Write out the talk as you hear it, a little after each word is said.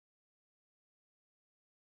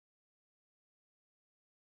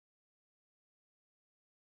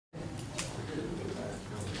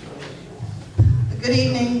Good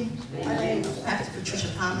evening. My name is Patricia,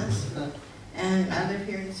 and I live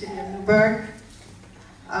here in the city of Newburgh.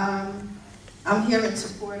 I'm here in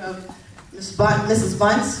support of Mrs.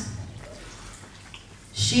 Bunce.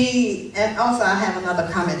 And also I have another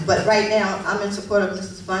comment, but right now I'm in support of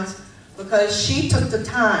Mrs. Bunce because she took the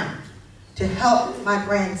time to help my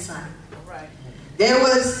grandson. Right. There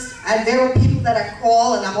were people that I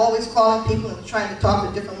call, and I'm always calling people and trying to talk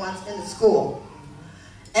to different ones in the school.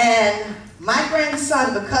 And my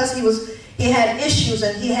grandson, because he had issues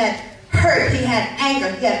and he had hurt, he had anger,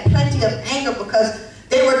 he had plenty of anger because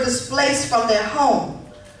they were displaced from their home.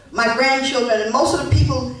 My grandchildren, and most of the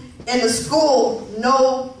people in the school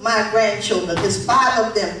know my grandchildren. There's 5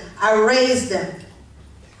 of them. I raised them.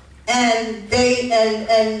 And being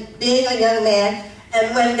a young man,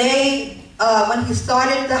 and when he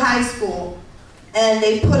started the high school, and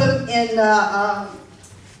they put him in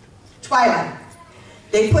Twilight.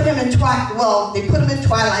 They put him in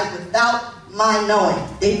Twilight without my knowing.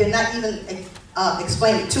 They did not even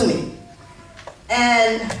explain it to me.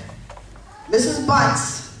 And Mrs.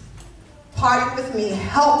 Bunce partnered with me,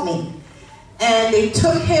 helped me, and they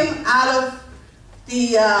took him out of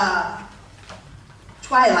the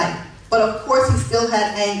Twilight. But of course he still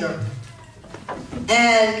had anger.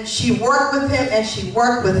 And she worked with him and she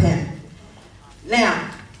worked with him.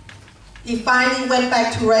 Now, he finally went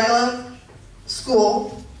back to regular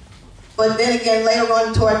school, but then again later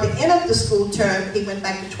on toward the end of the school term he went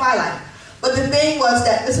back to Twilight. But the thing was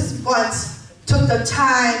that Mrs. Bunce took the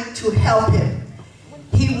time to help him.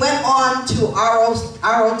 He went on to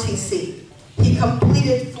ROTC. He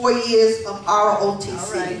completed 4 years of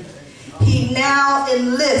ROTC. Right. He now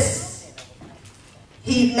enlisted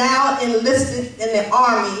in the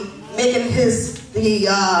Army, making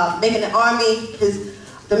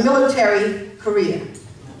the military career.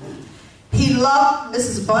 He loved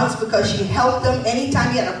Mrs. Bunce because she helped him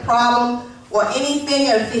anytime he had a problem or anything,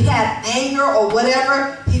 or if he had anger or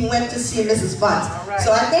whatever, he went to see Mrs. Bunce. Right.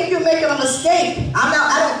 So I think you're making a mistake. I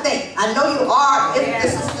don't think. I know you are if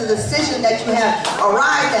this is the decision that you have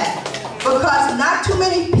arrived at. Because not too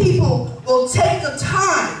many people will take the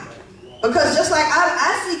time. Because just like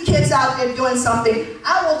I see kids out there doing something,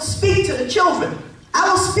 I will speak to the children. I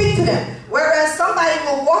will speak to them. Whereas somebody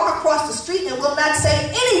will walk across the street and will not say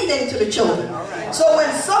anything to the children. Right. So when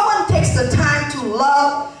someone takes the time to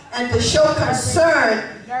love and to show concern,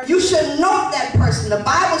 you should note that person. The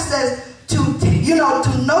Bible says to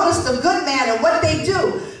notice the good man and what they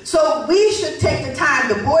do. So we should take the time.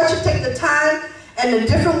 The board should take the time, and the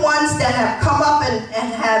different ones that have come up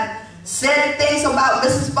and have said things about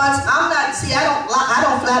Mrs. Bunce. I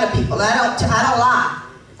don't flatter people. I don't lie.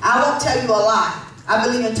 I won't tell you a lie. I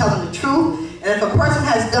believe in telling the truth, and if a person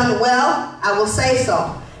has done well, I will say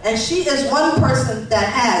so. And she is one person that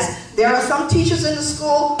has. There are some teachers in the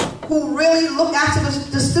school who really look after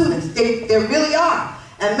the students. They really are.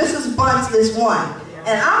 And Mrs. Bunce is one.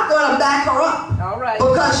 And I'm going to back her up. All right.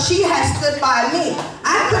 Because she has stood by me.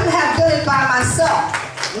 I couldn't have done it by myself.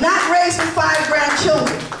 Not raising 5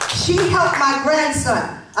 grandchildren. She helped my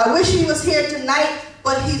grandson. I wish he was here tonight,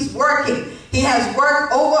 but he's working. He has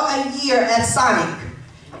worked over a year at Sonic.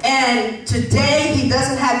 And today he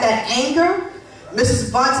doesn't have that anger.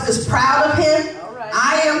 Mrs. Bunce is proud of him. Right.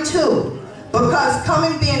 I am too.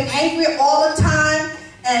 Because being angry all the time,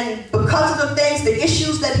 and because of the things, the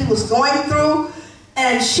issues that he was going through,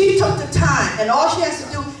 and she took the time, and all she has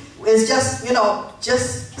to do is just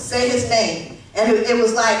say his name. And it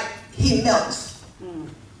was like he melts.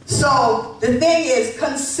 So the thing is,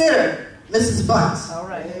 consider Mrs. Bunce. All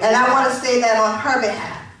right. And I want to say that on her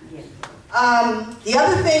behalf. The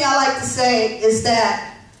other thing I like to say is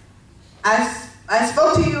that I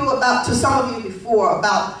spoke to some of you before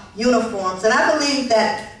about uniforms, and I believe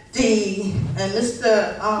that and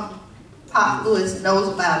Mr. Pop Lewis knows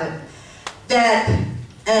about it,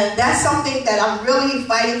 and that's something that I'm really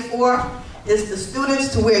fighting for, is the students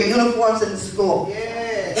to wear uniforms in the school.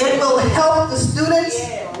 Yeah. It will help the students.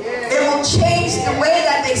 Yeah. It will change the way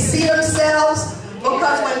that they see themselves,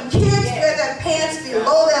 because when kids wear their pants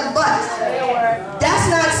below their butts, that's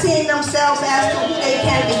not seeing themselves as to who they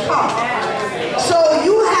can become. So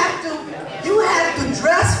you have to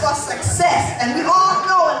dress for success. And we all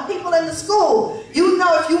know, and people in the school, if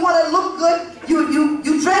you want to look good,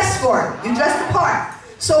 you dress for it. You dress the part.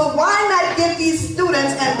 So why not give these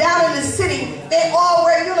students, and down in the city, they all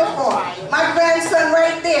wear uniforms. My grandson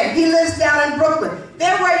right there, he lives down in Brooklyn.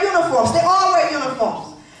 They wear uniforms. They all wear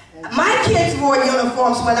uniforms. My kids wore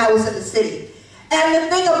uniforms when I was in the city. And the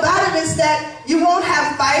thing about it is that you won't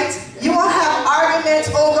have fights, you won't have arguments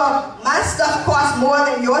over my stuff costs more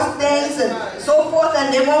than your things and so forth,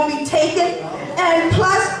 and they won't be taken. And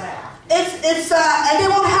plus, and they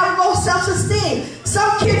won't have low self-esteem.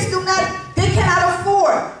 Some kids they cannot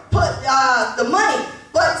afford the money,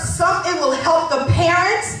 but it will help the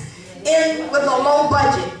parents with a low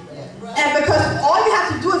budget. And because all you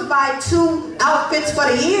have to do is buy 2 outfits for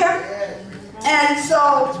the year. And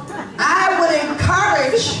so I would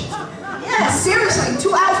encourage, seriously,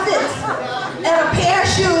 2 outfits and a pair of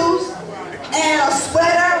shoes and a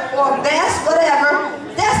sweater or vest, whatever.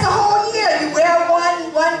 That's the whole year. You wear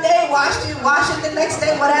one day, wash it the next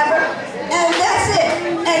day, whatever, and that's it.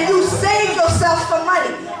 And you save yourself some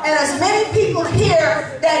money. And as many people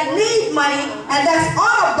here that need money and that's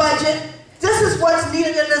on a budget, this is what's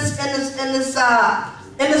needed in this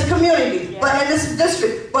community, but in this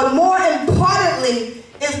district. But more importantly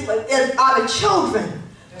are the children.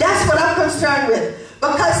 That's what I'm concerned with.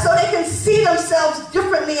 Because so they can see themselves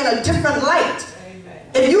differently in a different light.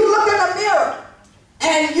 If you look in the mirror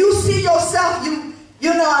and you see yourself, you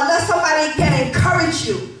know, unless somebody can encourage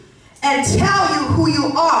you and tell you who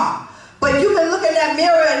you are. But you can look in that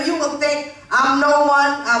mirror and you will think, I'm no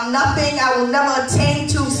one, I'm nothing, I will never attain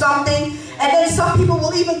to something. And then some people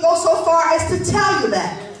will even go so far as to tell you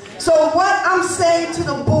that. So what I'm saying to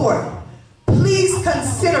the board, please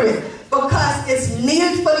consider it, because it's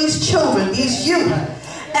needed for these children, these youth.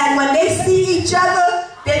 And when they see each other,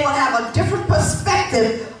 they will have a different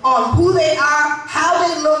perspective on who they are, how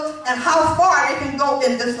they look, and how far they can go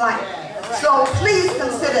in this life. So please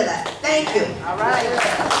consider that. Thank you. All right.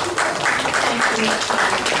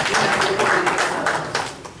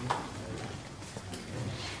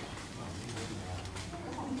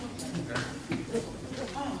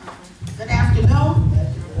 Good afternoon.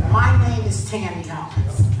 My name is Tammy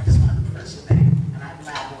Hawkins. I just want to press your name, and I have a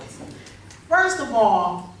loud voice. First of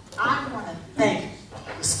all, I want to thank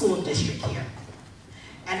the school district here.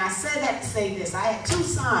 And I said that to say this. I had 2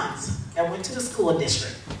 sons that went to the school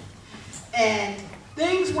district. And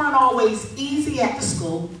things weren't always easy at the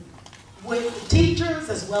school with the teachers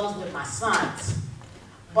as well as with my sons.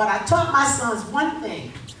 But I taught my sons one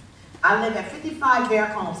thing. I live at 55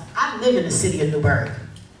 Barrack Homes. I live in the city of Newburgh.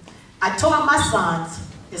 I taught my sons,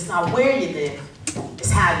 it's not where you live, it's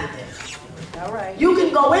how you live. All right. You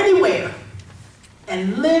can go anywhere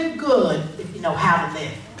and live good if you know how to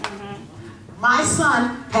live. My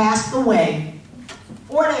son passed away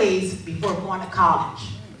 4 days before going to college.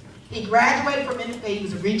 He graduated from NFA, he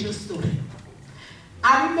was a regional student.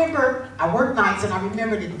 I remember, I worked nights and I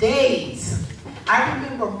remember the days. I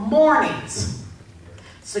remember mornings.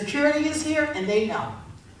 Security is here and they know.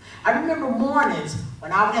 I remember mornings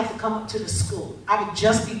when I would have to come up to the school. I would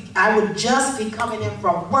just be coming in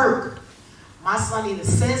from work. My son either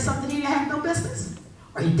said something he didn't have no business,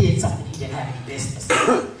 or he did something he didn't have any business.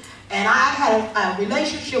 And I had a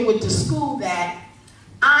relationship with the school that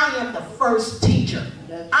I am the first teacher.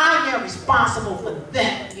 I am responsible for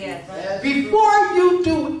them. Yes. Before you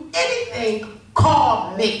do anything,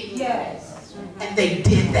 call me. Yes. And they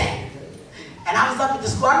did that. And I was up at the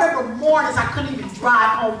school. I remember mornings I couldn't even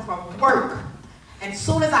drive home from work. And as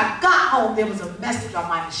soon as I got home, there was a message on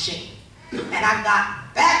my machine. And I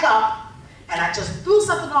got back up, and I just threw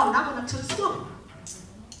something on, and I went up to the school.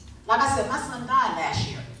 Like I said, my son died last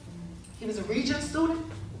year. He was a regional student.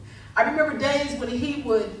 I remember days when he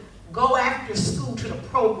would go after school to the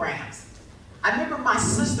programs. I remember my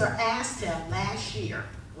sister asked him last year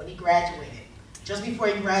when he graduated, just before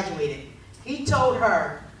he graduated, he told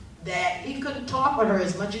her that he couldn't talk with her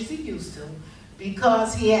as much as he used to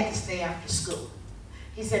because he had to stay after school.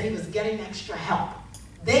 He said he was getting extra help.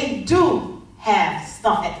 They do have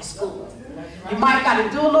stuff at the school. You might got to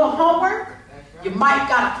do a little homework. You might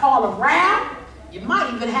got to call around. You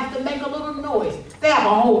might even have to make a little noise. They have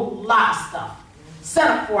a whole lot of stuff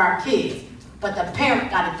set up for our kids, but the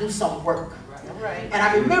parent got to do some work. And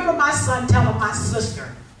I remember my son telling my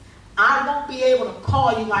sister, I won't be able to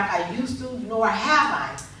call you like I used to, nor have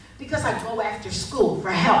I, because I go after school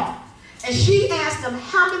for help. And she asked him,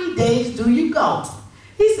 how many days do you go?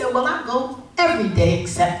 He said, well, I go every day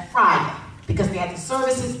except Friday, because they had the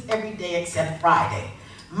services every day except Friday.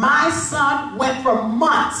 My son went for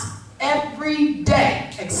months every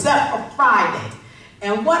day except for Friday.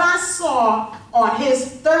 And what I saw on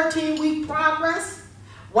his 13-week progress,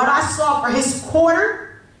 what I saw for his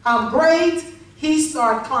quarter grades, he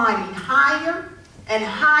started climbing higher and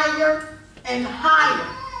higher and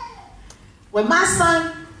higher. When my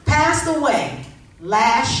son passed away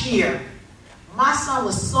last year, my son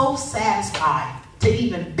was so satisfied to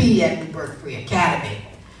even be at Newburgh Free Academy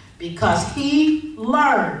because he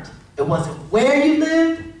learned it wasn't where you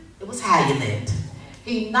lived, it was how you lived.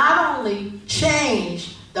 He not only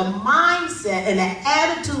changed the mindset and the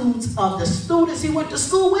attitudes of the students he went to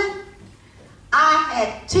school with. I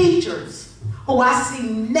had teachers who I see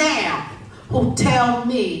now who tell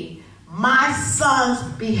me my son's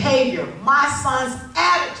behavior, my son's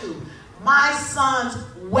attitude, my son's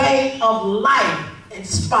way of life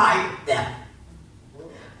inspired them.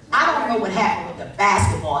 I don't know what happened with the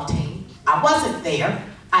basketball team. I wasn't there.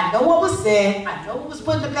 I know what was said. I know what was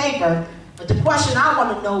put in the paper. But the question I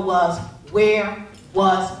want to know was, where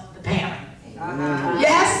was the parent?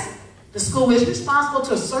 Yes, the school is responsible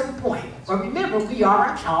to a certain point. But remember, we are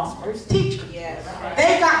our child's first teacher. Yes.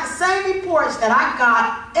 They got the same reports that I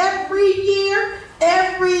got every year,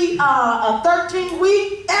 every 13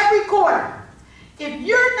 week, every quarter. If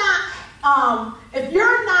you're not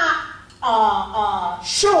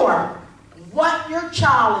sure what your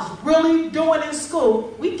child is really doing in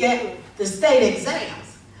school, we get the state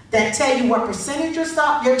exams that tell you what percentage your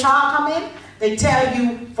child come in. They tell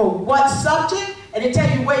you for what subject, and they tell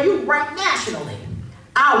you where you rank nationally.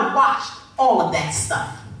 I watched all of that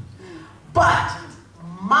stuff. But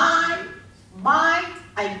my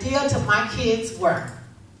idea to my kids were,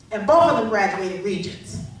 and both of them graduated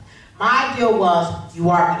Regents, my idea was, you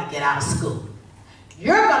are going to get out of school.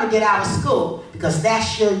 You're going to get out of school because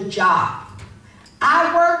that's your job.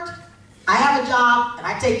 I worked, I have a job, and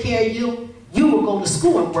I take care of you. You will go to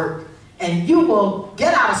school and work, and you will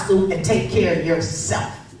get out of school and take care of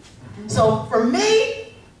yourself. So for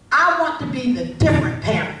me, I want to be the different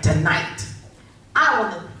parent tonight. I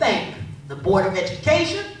want to thank the Board of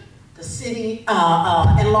Education, the city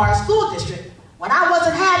enlarged school district. When I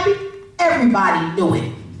wasn't happy, everybody knew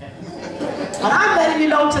it. But I'm letting you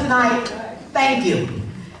know tonight, thank you.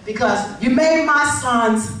 Because you made my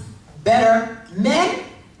sons better men.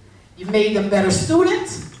 You made them better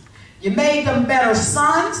students. You made them better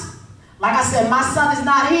sons. Like I said, my son is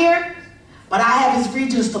not here, but I have his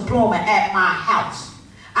Regents diploma at my house.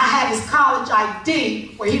 I have his college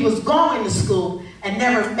ID where he was going to school and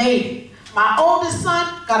never made it. My oldest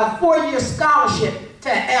son got a 4-year scholarship to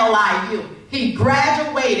LIU. He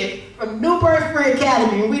graduated from Newburgh Free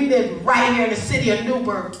Academy, and we lived right here in the city of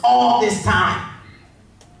Newburgh all this time.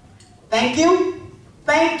 Thank you,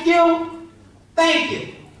 thank you, thank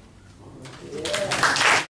you. Yeah.